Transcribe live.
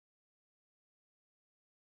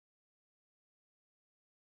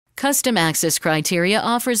Custom access criteria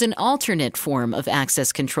offers an alternate form of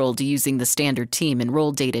access control to using the standard team and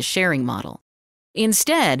role data sharing model.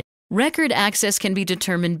 Instead, record access can be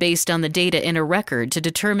determined based on the data in a record to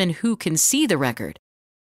determine who can see the record.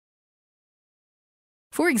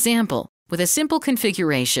 For example, with a simple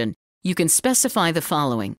configuration, you can specify the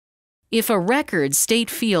following. If a record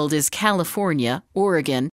state field is California,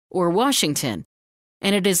 Oregon, or Washington,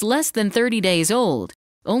 and it is less than 30 days old,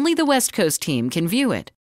 only the West Coast team can view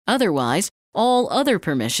it. Otherwise, all other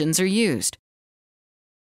permissions are used.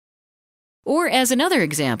 Or as another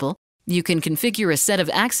example, you can configure a set of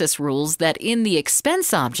access rules that in the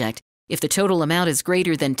expense object, if the total amount is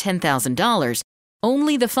greater than $10,000,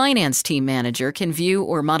 only the finance team manager can view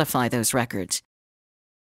or modify those records.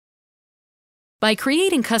 By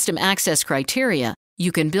creating custom access criteria,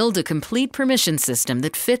 you can build a complete permission system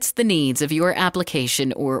that fits the needs of your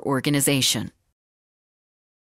application or organization.